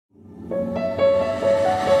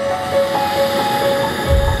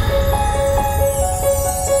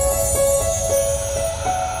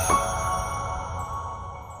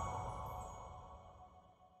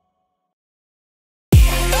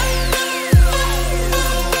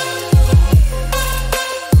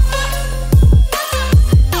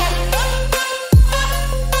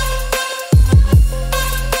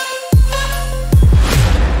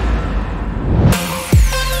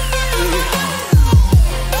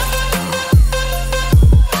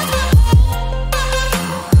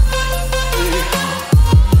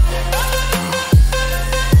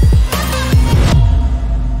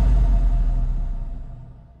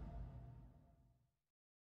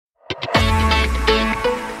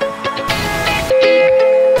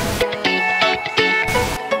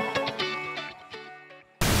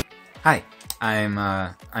Hi,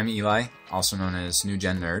 I'm Eli, also known as New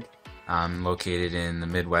Gen Nerd. I'm located in the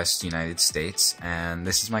Midwest United States, and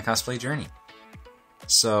this is my cosplay journey.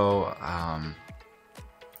 So, I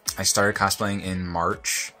started cosplaying in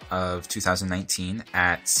March of 2019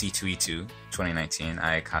 at C2E2 2019.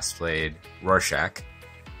 I cosplayed Rorschach.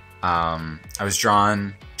 I was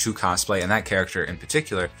drawn to cosplay, and that character in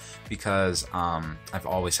particular, because I've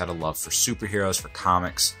always had a love for superheroes, for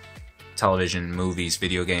comics, television, movies,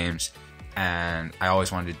 video games, and I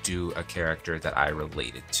always wanted to do a character that I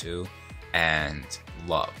related to and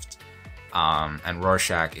loved. And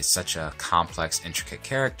Rorschach is such a complex, intricate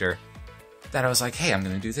character that I was like, hey, I'm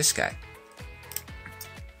going to do this guy.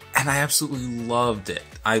 And I absolutely loved it.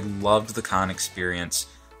 I loved the con experience.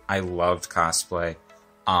 I loved cosplay.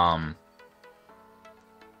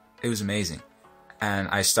 It was amazing. And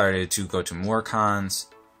I started to go to more cons,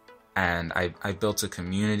 and I built a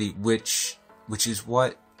community, which is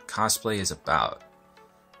what cosplay is about.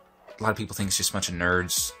 A lot of people think it's just a bunch of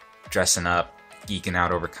nerds dressing up, geeking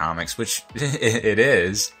out over comics, which it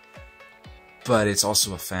is, but it's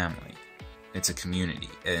also a family. It's a community,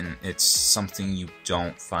 and it's something you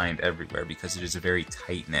don't find everywhere because it is a very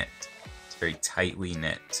tight-knit, it's a very tightly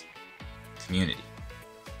knit community.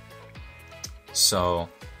 So,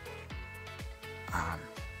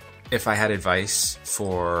 if I had advice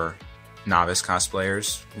for novice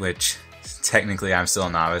cosplayers, which technically I'm still a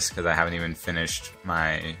novice because I haven't even finished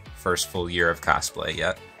my first full year of cosplay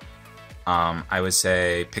yet, I would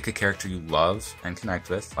say pick a character you love and connect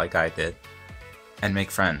with, like I did, and make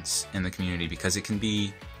friends in the community, because it can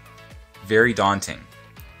be very daunting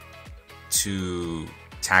to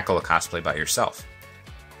tackle a cosplay by yourself.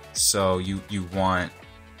 So you want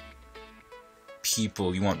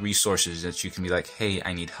people, you want resources that you can be like, hey,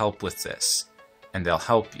 I need help with this, and they'll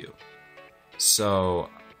help you. So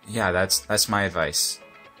yeah, that's my advice.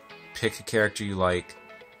 Pick a character you like,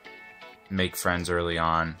 make friends early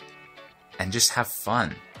on, and just have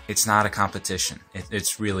fun. It's not a competition.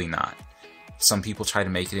 It's really not. Some people try to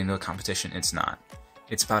make it into a competition. It's not.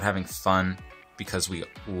 It's about having fun because we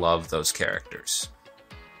love those characters.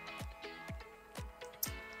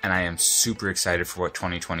 And I am super excited for what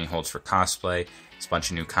 2020 holds for cosplay. There's a bunch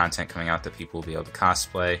of new content coming out that people will be able to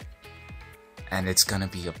cosplay. And it's gonna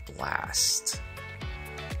be a blast.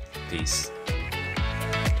 Peace.